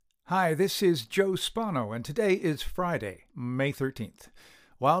Hi, this is Joe Spano, and today is Friday, May 13th.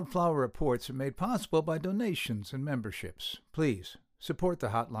 Wildflower reports are made possible by donations and memberships. Please support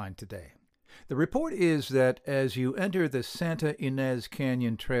the hotline today. The report is that as you enter the Santa Ynez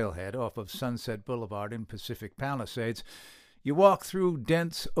Canyon trailhead off of Sunset Boulevard in Pacific Palisades, you walk through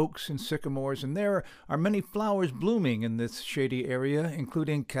dense oaks and sycamores, and there are many flowers blooming in this shady area,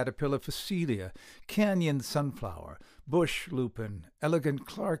 including caterpillar phacelia, canyon sunflower, bush lupin, elegant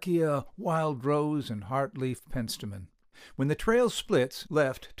clarkia, wild rose, and heartleaf penstemon. When the trail splits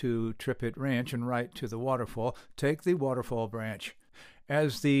left to Tripit Ranch and right to the waterfall, take the waterfall branch.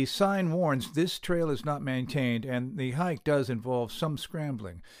 As the sign warns, this trail is not maintained, and the hike does involve some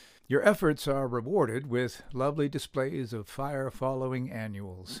scrambling. Your efforts are rewarded with lovely displays of fire-following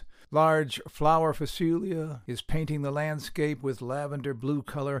annuals. Large flower phacelia is painting the landscape with lavender blue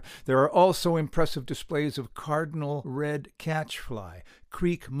color. There are also impressive displays of cardinal red catchfly,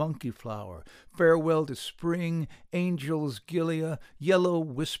 creek monkeyflower, farewell to spring, angel's gilia, yellow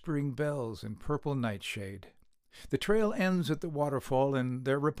whispering bells, and purple nightshade. The trail ends at the waterfall, and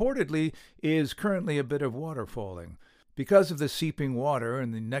there reportedly is currently a bit of waterfalling. Because of the seeping water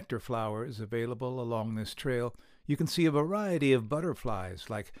and the nectar flowers available along this trail, you can see a variety of butterflies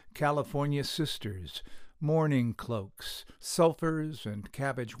like California sisters, mourning cloaks, sulfurs, and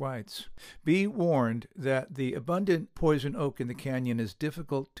cabbage whites. Be warned that the abundant poison oak in the canyon is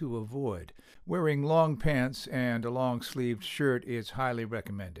difficult to avoid. Wearing long pants and a long-sleeved shirt is highly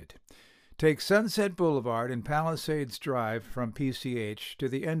recommended. Take Sunset Boulevard and Palisades Drive from PCH to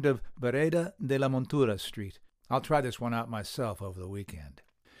the end of Vereda de la Montura Street. I'll try this one out myself over the weekend.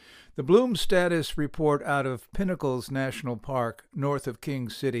 The bloom status report out of Pinnacles National Park, north of King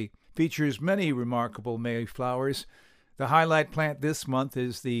City, features many remarkable May flowers. The highlight plant this month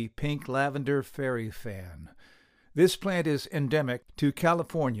is the pink lavender fairy fan. This plant is endemic to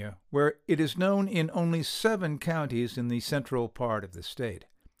California, where it is known in only 7 counties in the central part of the state.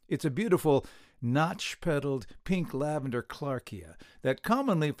 It's a beautiful, notch-petaled pink lavender clarkia that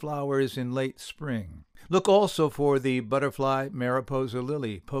commonly flowers in late spring. Look also for the butterfly Mariposa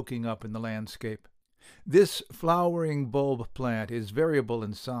lily poking up in the landscape. This flowering bulb plant is variable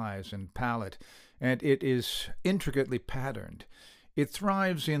in size and palette, and it is intricately patterned. It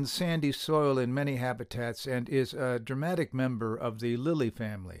thrives in sandy soil in many habitats and is a dramatic member of the lily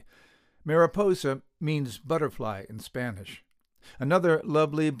family. Mariposa means butterfly in Spanish. Another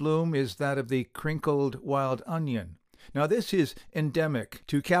lovely bloom is that of the crinkled wild onion. Now, this is endemic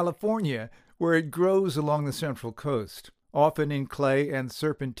to California, where it grows along the central coast, often in clay and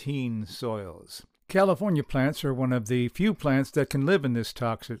serpentine soils. California plants are one of the few plants that can live in this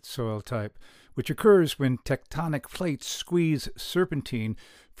toxic soil type, which occurs when tectonic plates squeeze serpentine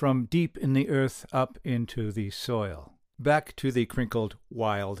from deep in the earth up into the soil. Back to the crinkled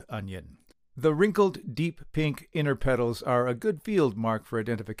wild onion. The wrinkled, deep pink inner petals are a good field mark for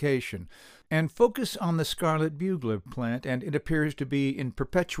identification, and focus on the scarlet bugler plant, and it appears to be in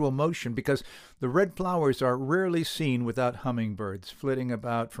perpetual motion because the red flowers are rarely seen without hummingbirds flitting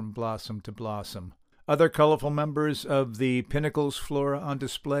about from blossom to blossom. Other colorful members of the Pinnacles flora on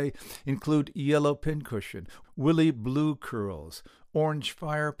display include yellow pincushion, willy blue curls, orange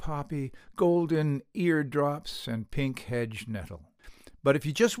fire poppy, golden eardrops, and pink hedge nettle. But if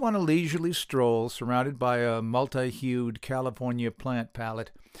you just want a leisurely stroll surrounded by a multi-hued California plant palette,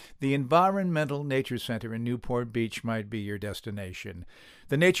 the Environmental Nature Center in Newport Beach might be your destination.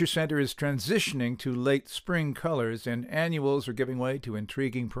 The Nature Center is transitioning to late spring colors, and annuals are giving way to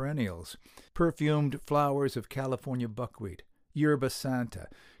intriguing perennials. Perfumed flowers of California buckwheat, yerba santa,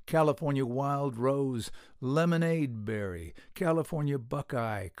 California wild rose, lemonade berry, California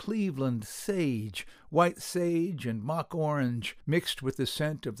buckeye, Cleveland sage, white sage, and mock orange, mixed with the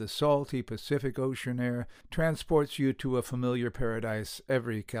scent of the salty Pacific Ocean air, transports you to a familiar paradise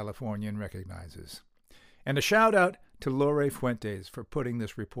every Californian recognizes. And a shout-out to Lore Fuentes for putting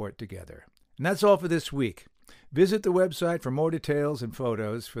this report together. And that's all for this week. Visit the website for more details and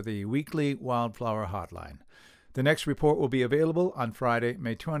photos for the weekly Wildflower Hotline. The next report will be available on Friday,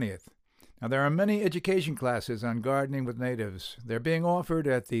 May 20th. Now, there are many education classes on gardening with natives. They're being offered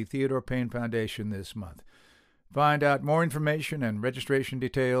at the Theodore Payne Foundation this month. Find out more information and registration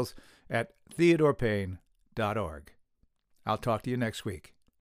details at theodorepayne.org. I'll talk to you next week.